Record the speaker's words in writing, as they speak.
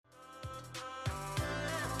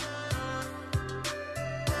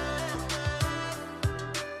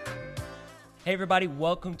Hey everybody,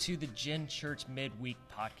 welcome to the Gen Church Midweek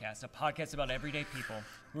Podcast, a podcast about everyday people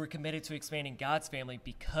who are committed to expanding God's family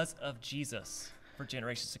because of Jesus for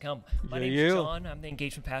generations to come. My name is John, I'm the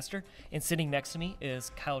engagement pastor, and sitting next to me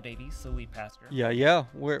is Kyle Davies, the lead pastor. Yeah,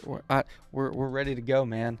 we're ready to go,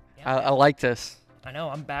 man. Yeah, I like this. I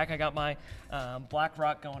know, I'm back. I got my Black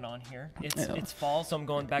Rock going on here. It's fall, so I'm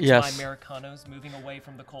going back Yes. to my Americanos, moving away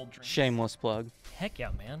from the cold drinks. Shameless plug. Heck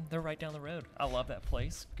yeah, man. They're right down the road. I love that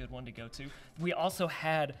place. Good one to go to. We also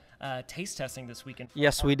had taste testing this weekend.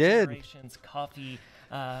 Yes, Our we did. Generations Coffee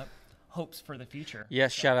hopes for the future.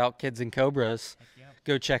 Yes, So, shout out Kids and Cobras. heck yeah.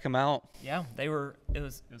 Go check them out. Yeah, it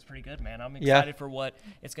was pretty good, man. I'm Yeah. excited for what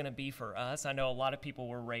it's going to be for us. I know a lot of people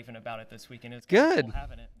were raving about it this weekend. It's Good. cool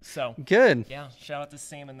having it. So, Good. yeah, shout out to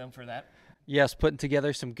Sam and them for that. Yes, putting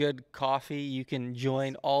together some good coffee. You can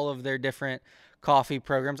join all of their different coffee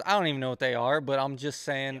programs. I don't even know what they are, but I'm just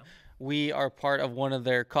saying Yeah. we are part of one of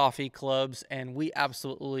their coffee clubs, and we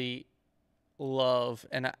absolutely love.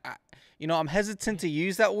 And I'm hesitant to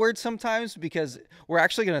use that word sometimes because we're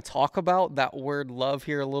actually going to talk about that word love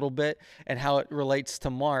here a little bit and how it relates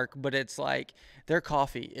to Mark. But it's like their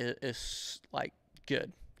coffee is like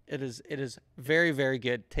good. It is very, very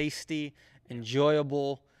good, tasty,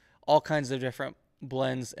 enjoyable, all kinds of different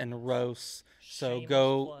blends and roasts. So Shameless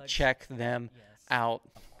go plug. check them Yes. out.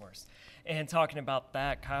 Of course. And talking about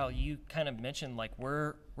that, Kyle, you kind of mentioned like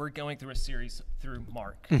we're going through a series through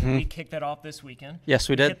Mark. We kicked that off this weekend. Yes,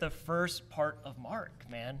 we did. Hit the first part of Mark,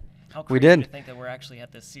 man. How We crazy did. to think that we're actually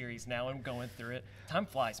at this series now and going through it. Time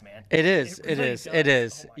flies, man. It is. It really It does.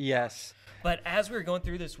 is. Oh my Yes. But as we were going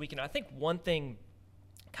through this weekend, I think one thing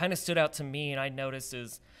kind of stood out to me and I noticed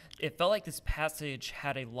is it felt like this passage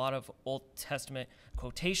had a lot of Old Testament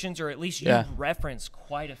quotations, or at least you Yeah. referenced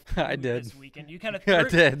quite a few I did. this weekend. You kind of I threw,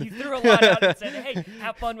 did. You threw a lot out and said, hey,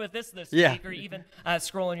 have fun with this Yeah. week, or even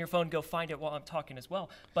scroll on your phone, go find it while I'm talking as well.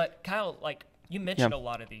 But Kyle, like you mentioned Yeah. a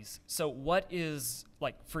lot of these. So what is,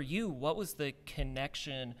 like for you, what was the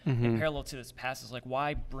connection Mm-hmm. in parallel to this passage? Like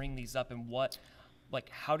why bring these up, and what, like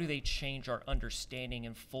how do they change our understanding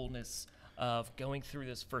and fullness of going through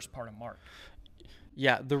this first part of Mark?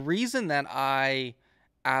 Yeah, the reason that I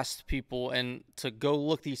asked people and to go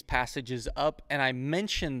look these passages up, and I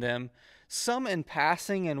mentioned them, some in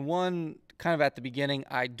passing and one kind of at the beginning,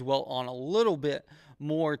 I dwelt on a little bit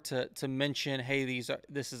more to mention, hey,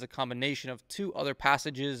 this is a combination of two other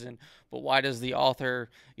passages, but why does the author,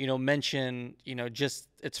 mention, just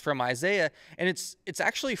it's from Isaiah, and it's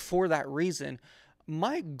actually for that reason.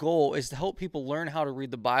 My goal is to help people learn how to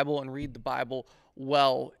read the Bible and read the Bible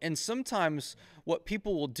well. And sometimes what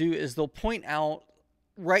people will do is they'll point out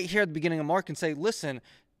right here at the beginning of Mark and say, listen,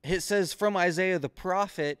 it says from Isaiah the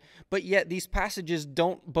prophet, but yet these passages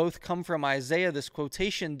don't both come from Isaiah. This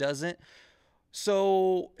quotation doesn't.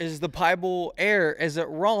 So is the Bible error? Is it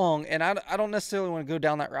wrong? And I don't necessarily want to go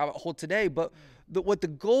down that rabbit hole today, but what the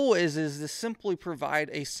goal is to simply provide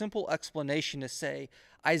a simple explanation to say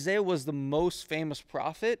Isaiah was the most famous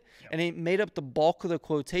prophet, and he made up the bulk of the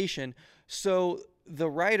quotation. So the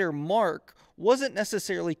writer Mark wasn't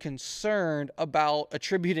necessarily concerned about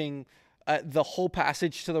attributing the whole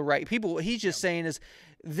passage to the right people. What he's just saying is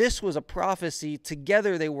this was a prophecy.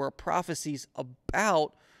 Together they were prophecies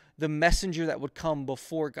about the messenger that would come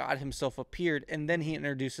before God himself appeared, and then he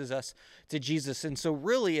introduces us to Jesus. And so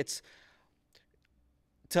really it's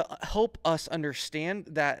to help us understand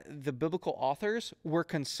that the biblical authors were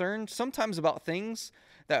concerned sometimes about things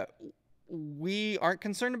that we aren't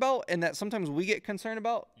concerned about, and that sometimes we get concerned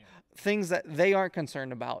about things that they aren't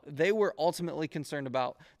concerned about. They were ultimately concerned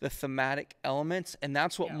about the thematic elements, and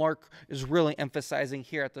that's what Mark is really emphasizing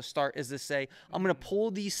here at the start, is to say, I'm going to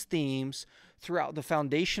pull these themes throughout the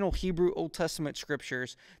foundational Hebrew Old Testament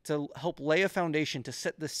scriptures to help lay a foundation to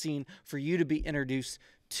set the scene for you to be introduced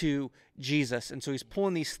to Jesus. And so he's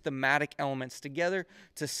pulling these thematic elements together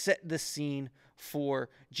to set the scene for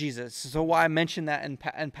Jesus. So why I mentioned that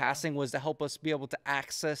in passing was to help us be able to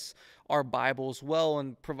access our Bibles well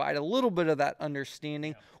and provide a little bit of that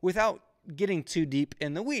understanding without getting too deep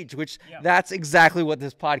in the weeds, which that's exactly what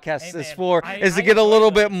this podcast is man, for, is to I get a enjoy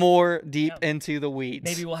little those. bit more deep into the weeds.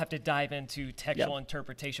 Maybe we'll have to dive into textual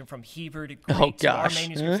interpretation from Hebrew to Oh, Greek to our gosh.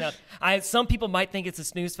 manuscripts. Now, some people might think it's a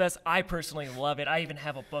snooze fest. I personally love it. I even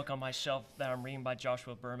have a book on my shelf that I'm reading by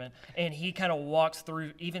Joshua Berman, and he kind of walks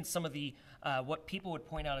through even some of the what people would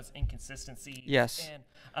point out as inconsistencies. Yes.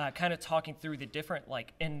 And kind of talking through the different,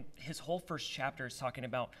 like, in his whole first chapter is talking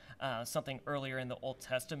about something earlier in the Old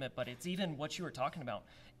Testament, but it's even what you were talking about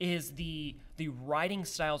is the writing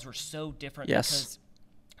styles were so different. Yes. Because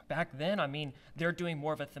back then, I mean, they're doing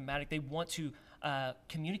more of a thematic. They want to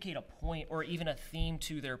communicate a point or even a theme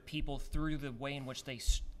to their people through the way in which they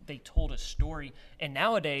told a story. And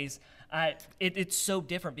nowadays, it's so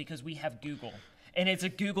different because we have Google. And it's a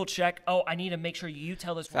Google check. Oh, I need to make sure you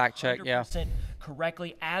tell this fact 100% check, yeah,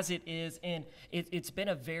 correctly as it is. And it's been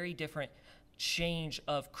a very different change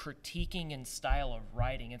of critiquing and style of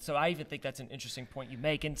writing. And so I even think that's an interesting point you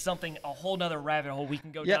make, and something, a whole nother rabbit hole we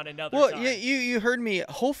can go down another time. Yeah, you heard me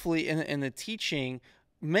hopefully in the teaching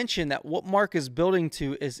mention that what Mark is building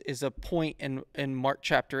to is a point in Mark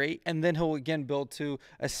chapter 8, and then he'll again build to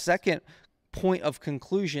a second point of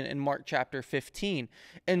conclusion in Mark chapter 15.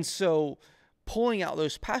 And so pulling out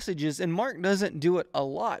those passages, and Mark doesn't do it a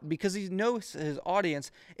lot because he knows his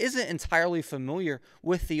audience isn't entirely familiar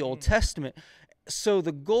with the Old Testament. So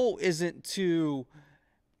the goal isn't to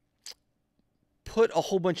put a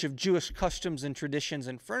whole bunch of Jewish customs and traditions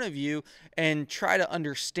in front of you and try to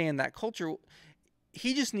understand that culture.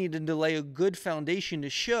 He just needed to lay a good foundation to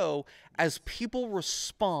show as people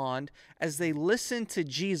respond, as they listen to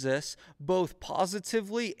Jesus, both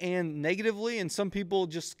positively and negatively, and some people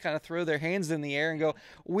just kind of throw their hands in the air and go,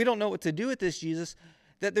 we don't know what to do with this, Jesus,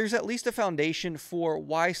 that there's at least a foundation for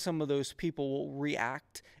why some of those people will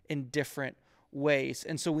react in different ways.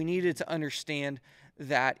 And so we needed to understand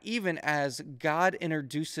that even as God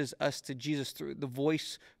introduces us to Jesus through the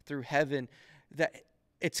voice, through heaven, that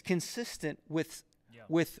it's consistent with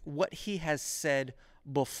what he has said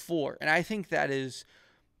before. And I think that is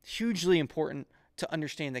hugely important to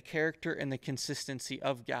understand the character and the consistency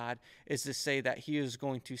of God, is to say that he is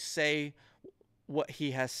going to say what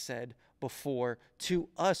he has said before to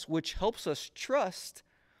us, which helps us trust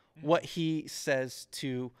what he says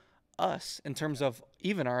to us in terms of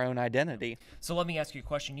even our own identity. So let me ask you a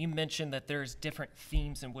question. You mentioned that there's different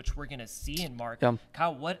themes in which we're going to see in Mark.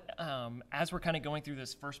 Kyle, what as we're kind of going through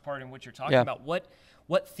this first part in which you're talking about,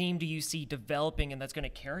 what theme do you see developing and that's going to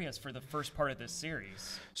carry us for the first part of this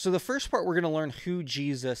series? So the first part, we're going to learn who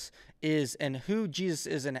Jesus is and who Jesus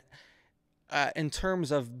is in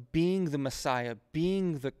terms of being the Messiah,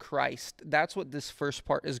 being the Christ. That's what this first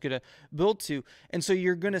part is going to build to. And so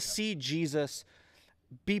you're going to see Jesus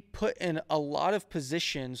be put in a lot of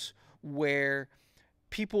positions where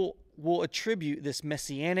people will attribute this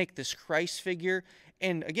messianic, this Christ figure.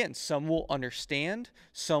 And again, some will understand,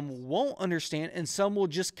 some won't understand, and some will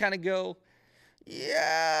just kind of go,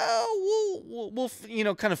 yeah, we'll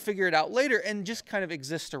kind of figure it out later, and just kind of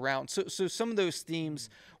exist around. So some of those themes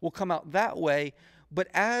will come out that way. But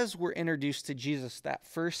as we're introduced to Jesus, that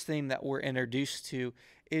first theme that we're introduced to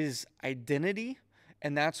is identity.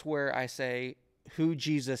 And that's where I say who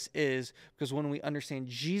Jesus is, because when we understand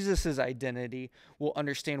Jesus's identity, we'll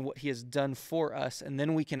understand what he has done for us, and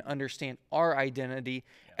then we can understand our identity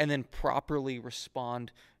and then properly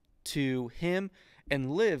respond to him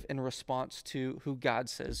and live in response to who God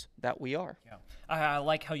says that we are. Yeah, I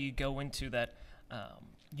like how you go into that.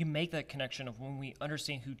 You make that connection of when we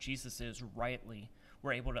understand who Jesus is rightly,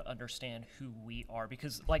 we're able to understand who we are.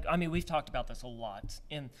 Because, we've talked about this a lot,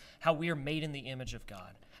 in how we are made in the image of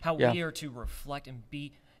God, how we are to reflect and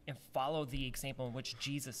be and follow the example in which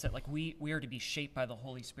Jesus said, we are to be shaped by the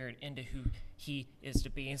Holy Spirit into who he is to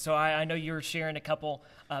be. And so I know you were sharing a couple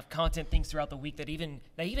of content things throughout the week that even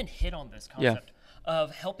hit on this concept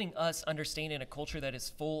of helping us understand in a culture that is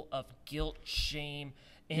full of guilt, shame,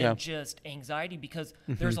 and just anxiety, because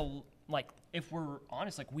there's if we're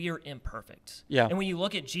honest, we are imperfect. Yeah. And when you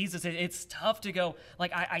look at Jesus, it's tough to go,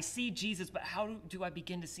 I see Jesus, but how do I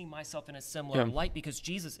begin to see myself in a similar light? Because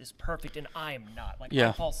Jesus is perfect and I am not.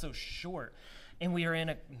 I fall so short. And we are in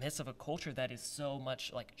a midst of a culture that is so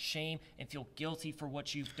much shame and feel guilty for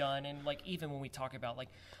what you've done. And even when we talk about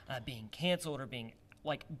being canceled or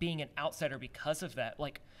being an outsider because of that,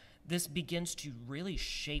 this begins to really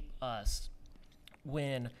shape us.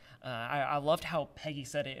 When I loved how Peggy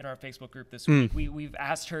said it in our Facebook group this week. We've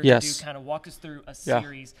asked her to kind of walk us through a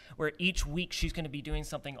series where each week she's going to be doing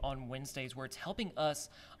something on Wednesdays where it's helping us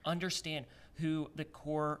understand who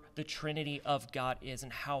the Trinity of God is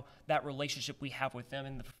and how that relationship we have with them.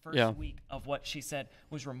 And the first week of what she said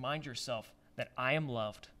was, remind yourself that I am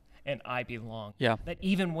loved and I belong. Yeah. That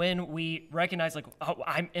even when we recognize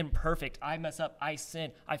I'm imperfect, I mess up, I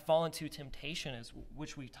sin, I fall into temptation,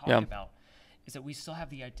 which we talked about, is that we still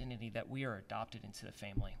have the identity that we are adopted into the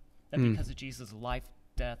family. That because of Jesus' life,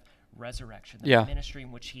 death, resurrection, the ministry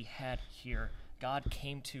in which he had here, God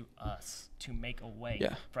came to us to make a way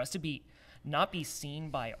for us to not be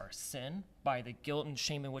seen by our sin, by the guilt and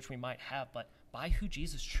shame in which we might have, but by who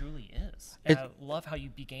Jesus truly is. And I love how you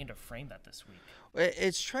began to frame that this week.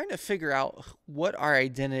 It's trying to figure out what our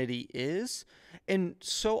identity is. And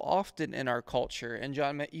so often in our culture, and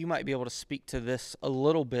John, you might be able to speak to this a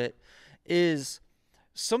little bit, is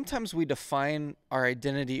sometimes we define our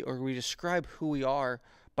identity or we describe who we are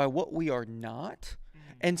by what we are not.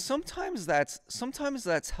 And sometimes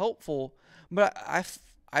that's helpful, but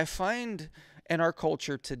I find in our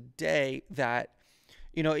culture today that,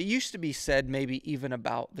 you know, it used to be said maybe even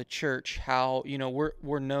about the church, how, you know,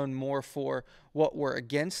 we're known more for what we're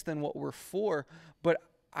against than what we're for. But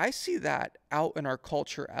I see that out in our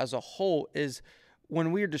culture as a whole is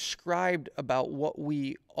when we're described about what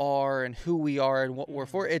we are and who we are and what we're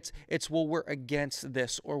for, it's well, we're against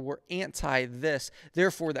this or we're anti this,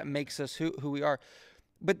 therefore that makes us who we are.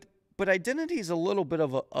 But identity is a little bit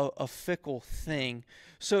of a fickle thing.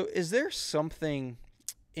 So is there something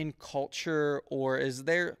in culture, or is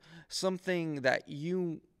there something that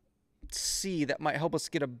you see that might help us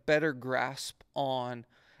get a better grasp on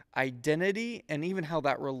identity and even how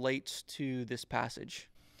that relates to this passage?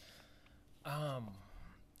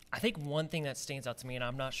 I think one thing that stands out to me, and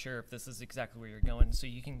I'm not sure if this is exactly where you're going, so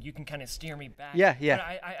you can kind of steer me back. Yeah.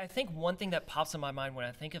 But I think one thing that pops in my mind when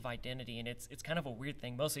I think of identity, and it's kind of a weird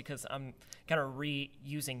thing, mostly because I'm kind of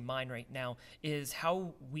reusing mine right now, is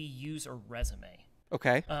how we use a resume.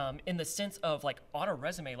 Okay. In the sense of, like, on a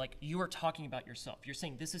resume, like, you are talking about yourself. You're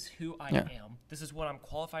saying, this is who I am. This is what I'm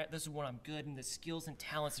qualified at. This is what I'm good in, the skills and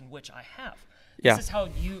talents in which I have. This is how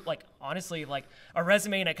you, like, honestly, like, a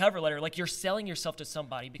resume and a cover letter, like, you're selling yourself to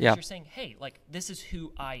somebody because you're saying, hey, like, this is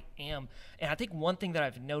who I am. And I think one thing that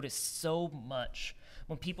I've noticed so much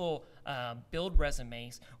when people build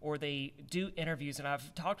resumes or they do interviews, and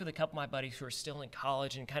I've talked with a couple of my buddies who are still in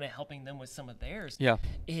college and kind of helping them with some of theirs,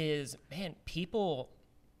 is, man, people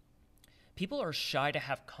are shy to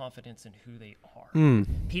have confidence in who they are.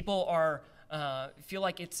 People are feel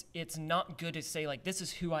like it's not good to say, like, this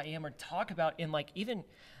is who I am, or talk about, and, like, even,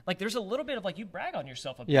 like, there's a little bit of, like, you brag on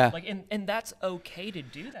yourself a bit, like, and that's okay to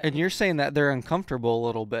do that. And you're saying that they're uncomfortable a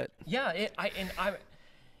little bit. I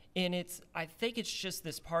think it's just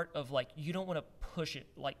this part of, like, you don't want to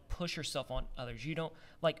push yourself on others. You don't,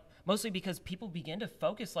 like, mostly because people begin to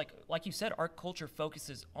focus, like you said, our culture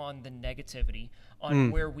focuses on the negativity,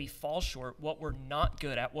 on where we fall short, what we're not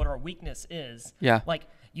good at, what our weakness is. Like,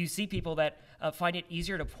 you see people that find it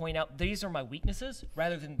easier to point out, these are my weaknesses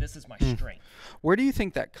rather than this is my strength. Where do you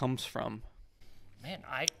think that comes from? Man,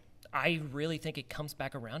 I really think it comes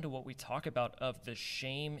back around to what we talk about of the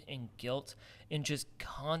shame and guilt and just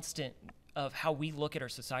constant of how we look at our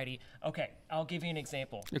society. Okay, I'll give you an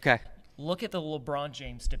example. Okay. Look at the LeBron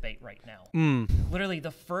James debate right now. Literally,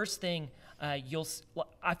 the first thing I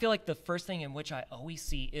feel like the first thing in which I always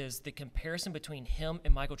see is the comparison between him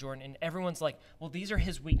and Michael Jordan, and everyone's like, well, these are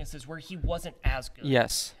his weaknesses where he wasn't as good.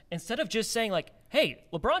 Yes. Instead of just saying, like, hey,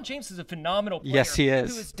 LeBron James is a phenomenal player. Yes, he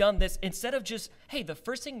is. Who has done this. Instead of just, hey, the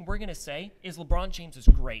first thing we're going to say is LeBron James is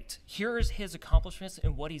great. Here's his accomplishments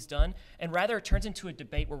and what he's done. And rather it turns into a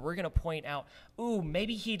debate where we're going to point out, ooh,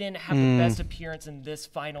 maybe he didn't have the best appearance in this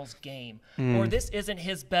finals game. Or this isn't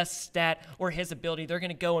his best stat or his ability. They're going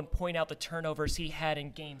to go and point out the turnovers he had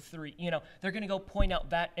in game 3. You know, they're going to go point out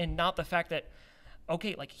that, and not the fact that,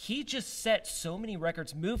 okay, like, he just set so many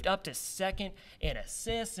records, moved up to second in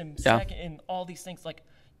assists and second in all these things. Like,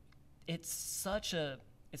 it's such a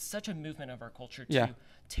movement of our culture to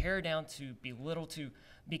tear down, to belittle, to,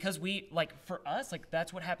 because we, like, for us, like,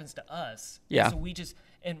 that's what happens to us. So we just,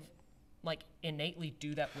 and, like, innately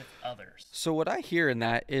do that with others. So what I hear in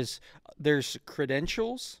that is there's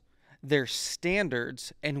credentials, there's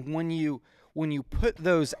standards, and when you put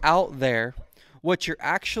those out there, what you're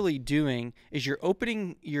actually doing is you're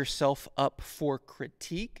opening yourself up for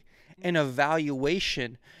critique and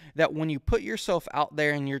evaluation. That when you put yourself out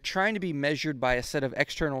there and you're trying to be measured by a set of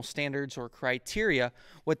external standards or criteria,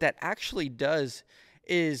 what that actually does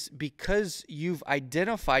is, because you've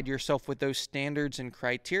identified yourself with those standards and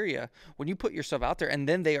criteria, when you put yourself out there and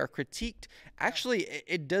then they are critiqued, actually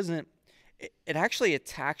it actually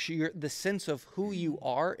attacks the sense of who you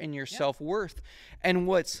are and your self-worth. And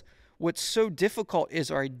what's so difficult is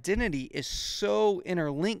our identity is so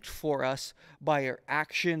interlinked for us by our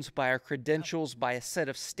actions, by our credentials, by a set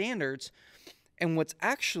of standards. And what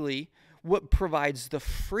provides the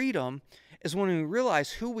freedom is when we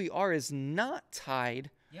realize who we are is not tied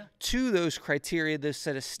to those criteria, this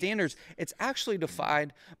set of standards. It's actually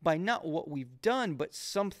defined by not what we've done, but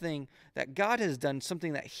something that God has done,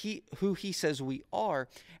 something that who he says we are.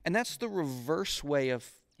 And that's the reverse way of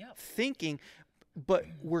thinking. but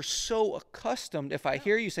we're so accustomed, if I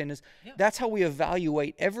hear you saying this, that's how we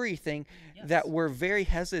evaluate everything, that we're very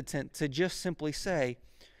hesitant to just simply say,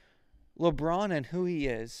 LeBron and who he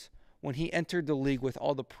is, when he entered the league with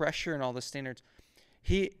all the pressure and all the standards,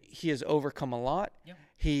 he has overcome a lot. Yeah.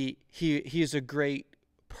 He is a great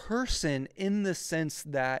person in the sense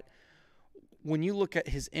that when you look at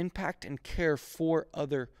his impact and care for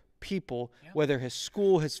other people, whether his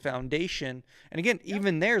school, his foundation, and again,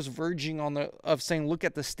 even there's verging on of saying, look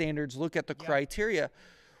at the standards, look at the criteria.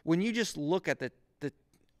 When you just look at the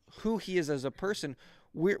who he is as a person,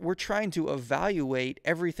 we're trying to evaluate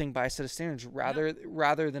everything by a set of standards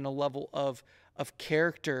rather than a level of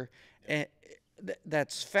character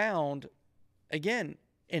that's found, again,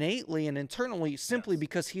 innately and internally, simply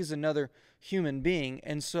because he's another human being.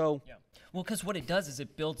 And so well, because what it does is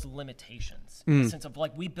it builds limitations in the sense of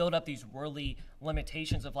like we build up these worldly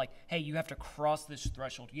limitations of like, hey, you have to cross this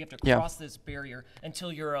threshold, you have to cross this barrier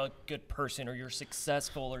until you're a good person or you're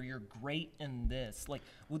successful or you're great in this. Like,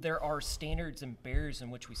 well, there are standards and barriers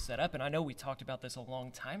in which we set up, and I know we talked about this a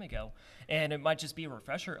long time ago, and it might just be a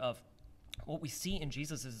refresher of what we see in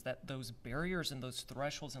Jesus is that those barriers and those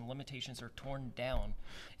thresholds and limitations are torn down,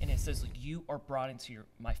 and it says like, you are brought into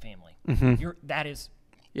my family. That is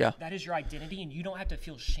your identity, and you don't have to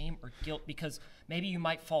feel shame or guilt because maybe you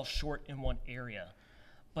might fall short in one area,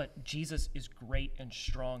 but Jesus is great and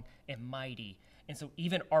strong and mighty, and so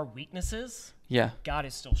even our weaknesses, God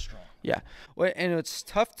is still strong. Yeah, well, and it's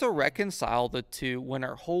tough to reconcile the two when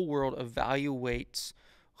our whole world evaluates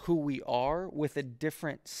who we are with a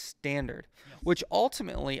different standard, which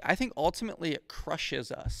I think ultimately it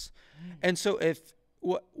crushes us. And so if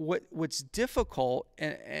what's difficult,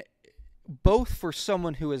 and both for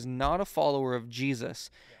someone who is not a follower of Jesus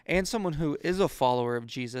and someone who is a follower of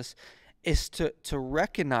Jesus, is to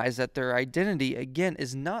recognize that their identity, again,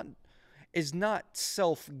 is not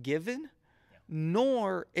self-given,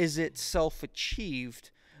 nor is it self-achieved,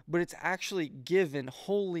 but it's actually given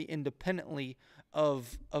wholly independently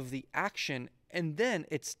of the action. And then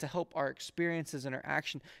it's to help our experiences and our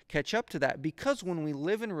action catch up to that, because when we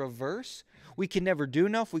live in reverse, we can never do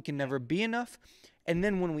enough, we can never be enough. And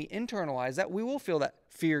then when we internalize that, we will feel that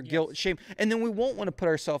fear, guilt, shame, and then we won't want to put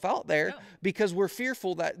ourselves out there because we're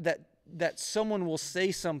fearful that someone will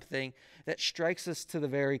say something that strikes us to the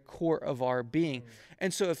very core of our being.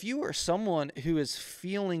 And so if you are someone who is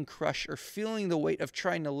feeling crushed or feeling the weight of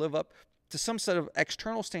trying to live up to some set of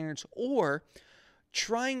external standards, or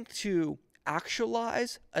trying to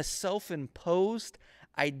actualize a self-imposed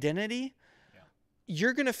identity,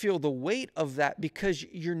 you're going to feel the weight of that, because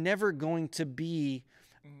you're never going to be,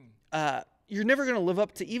 you're never going to live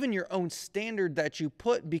up to even your own standard that you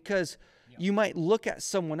put, because you might look at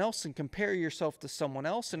someone else and compare yourself to someone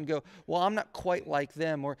else and go, well, I'm not quite like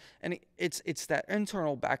them. And it's that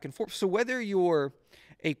internal back and forth. So whether you're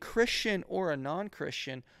a Christian or a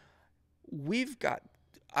non-Christian,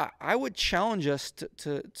 I would challenge us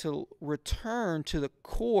to return to the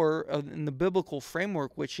core in the biblical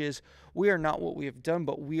framework, which is we are not what we have done,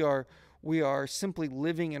 but we are simply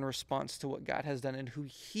living in response to what God has done and who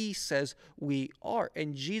he says we are.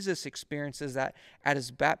 And Jesus experiences that at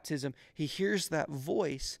his baptism. He hears that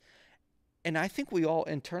voice. And I think we all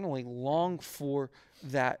internally long for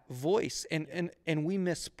that voice, and we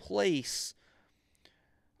misplace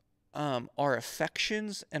our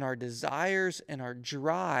affections and our desires and our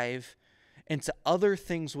drive into other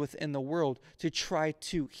things within the world to try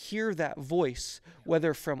to hear that voice,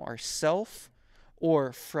 whether from ourselves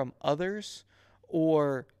or from others,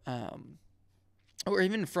 or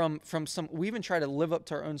even from some. We even try to live up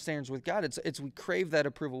to our own standards with God. It's we crave that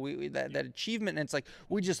approval, that achievement, and it's like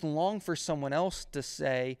we just long for someone else to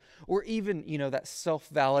say, or even that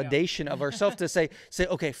self-validation of ourselves to say,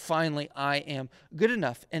 okay, finally I am good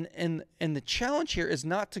enough. And the challenge here is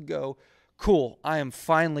not to go, cool, I am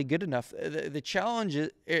finally good enough. The challenge is,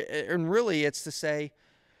 and really, it's to say,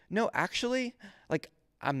 no, actually, like,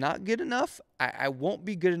 I'm not good enough. I won't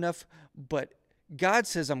be good enough, but God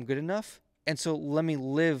says I'm good enough. And so let me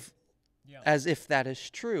live as if that is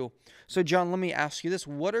true. So, John, let me ask you this.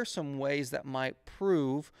 What are some ways that might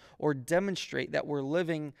prove or demonstrate that we're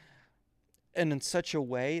living in such a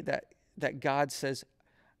way that God says,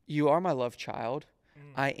 you are my loved child.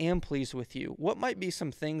 I am pleased with you. What might be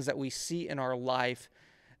some things that we see in our life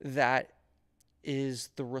that is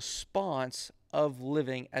the response of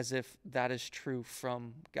living as if that is true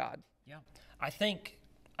from God? Yeah. I think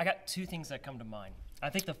I got two things that come to mind. I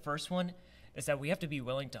think the first one is that we have to be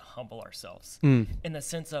willing to humble ourselves in the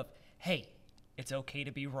sense of, hey, it's okay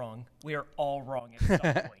to be wrong. We are all wrong at some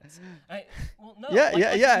point.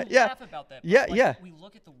 Laugh about that. We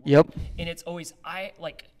look at the world, and it's always I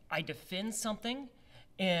defend something,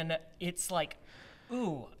 and it's like,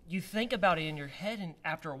 ooh, you think about it in your head, and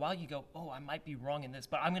after a while you go, oh, I might be wrong in this,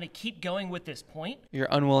 but I'm going to keep going with this point. You're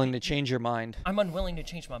unwilling to change your mind. I'm unwilling to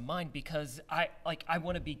change my mind because I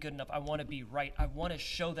want to be good enough. I want to be right. I want to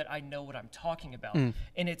show that I know what I'm talking about. And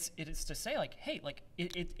it's to say like, hey, like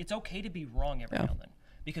it's okay to be wrong every now and then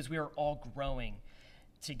because we are all growing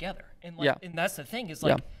together. And and that's the thing is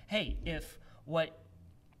like, hey, if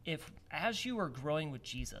as you are growing with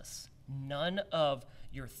Jesus, none of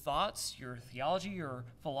your thoughts, your theology, your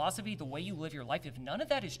philosophy, the way you live your life, if none of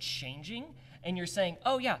that is changing and you're saying,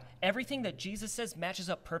 oh yeah, everything that Jesus says matches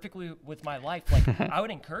up perfectly with my life, like I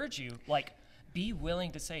would encourage you, like be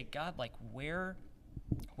willing to say, God, like where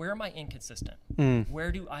am I inconsistent?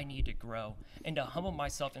 Where do I need to grow? And to humble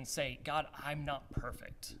myself and say, God, I'm not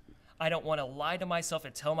perfect. I don't want to lie to myself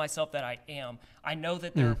and tell myself that I am. I know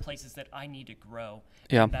that there are places that I need to grow,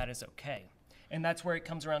 and that is okay. And that's where it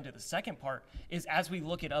comes around to the second part is as we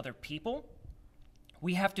look at other people,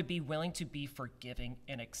 we have to be willing to be forgiving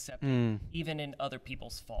and accepting even in other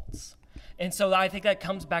people's faults. And so I think that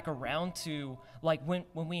comes back around to like when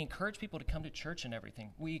we encourage people to come to church and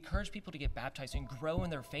everything, we encourage people to get baptized and grow in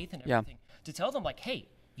their faith and everything, to tell them like, hey,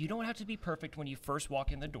 you don't have to be perfect when you first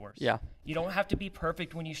walk in the doors. You don't have to be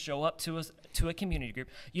perfect when you show up to a community group.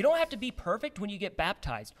 You don't have to be perfect when you get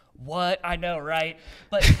baptized. What? I know, right?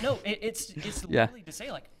 But no, it's literally to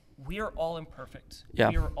say like, we are all imperfect.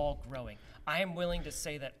 We are all growing. I am willing to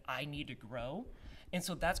say that I need to grow. And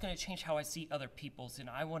so that's going to change how I see other people's. And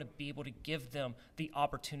I want to be able to give them the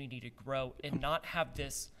opportunity to grow and not have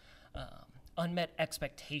this unmet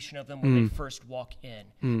expectation of them when they first walk in.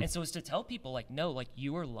 And so it's to tell people like, no, like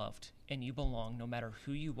you are loved and you belong no matter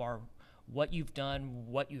who you are, what you've done,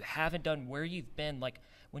 what you haven't done, where you've been. Like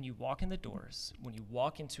when you walk in the doors, when you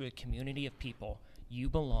walk into a community of people, you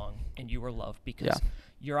belong and you are loved because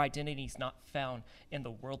your identity is not found in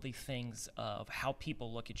the worldly things of how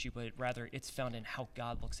people look at you, but rather it's found in how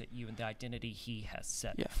God looks at you and the identity he has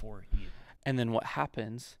set for you. And then what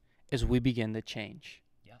happens is we begin to change.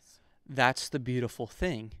 That's the beautiful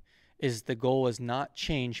thing, is the goal is not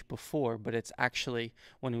change before, but it's actually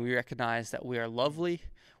when we recognize that we are lovely,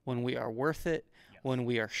 when we are worth it, when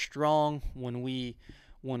we are strong, when we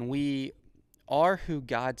are who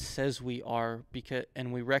God says we are,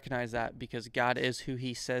 and we recognize that because God is who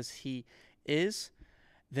he says he is,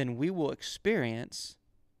 then we will experience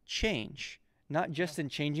change, not just in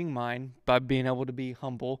changing mind by being able to be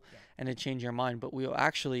humble and to change our mind, but we will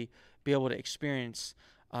actually be able to experience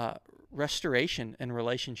restoration in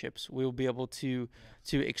relationships. We will be able to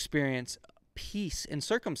experience peace in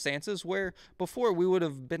circumstances where before we would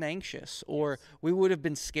have been anxious or we would have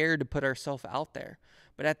been scared to put ourselves out there.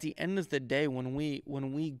 But at the end of the day, when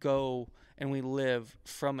we go and we live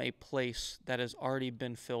from a place that has already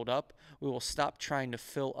been filled up, we will stop trying to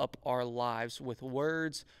fill up our lives with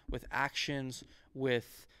words, with actions,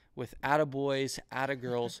 with attaboys,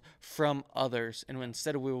 attagirls from others. And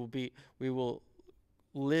instead we will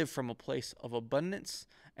live from a place of abundance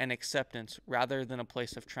and acceptance rather than a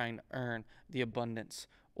place of trying to earn the abundance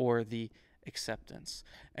or the acceptance.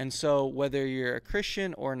 And so whether you're a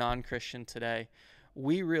Christian or non-Christian today,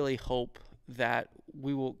 we really hope that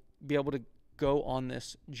we will be able to go on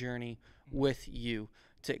this journey with you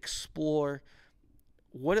to explore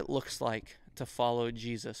what it looks like to follow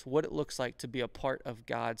Jesus, what it looks like to be a part of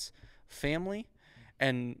God's family,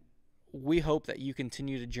 and we hope that you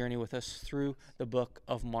continue to journey with us through the book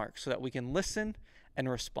of Mark so that we can listen and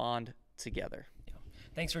respond together.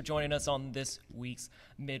 Thanks for joining us on this week's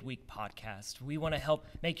Midweek Podcast. We want to help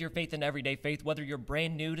make your faith an everyday faith, whether you're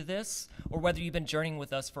brand new to this or whether you've been journeying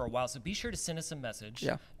with us for a while. So be sure to send us a message.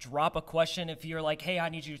 Drop a question if you're like, hey, I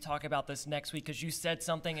need you to talk about this next week because you said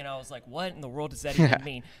something and I was like, what in the world does that even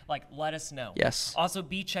mean? Like, let us know. Also,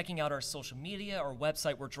 be checking out our social media, our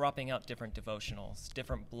website. We're dropping out different devotionals,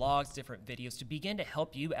 different blogs, different videos to begin to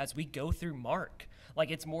help you as we go through Mark. Like,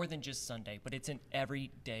 it's more than just Sunday, but it's an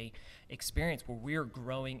everyday experience where we're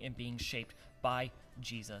growing and being shaped by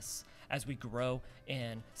Jesus as we grow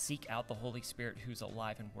and seek out the Holy Spirit who's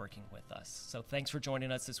alive and working with us. So thanks for joining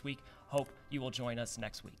us this week. Hope you will join us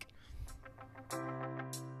next week.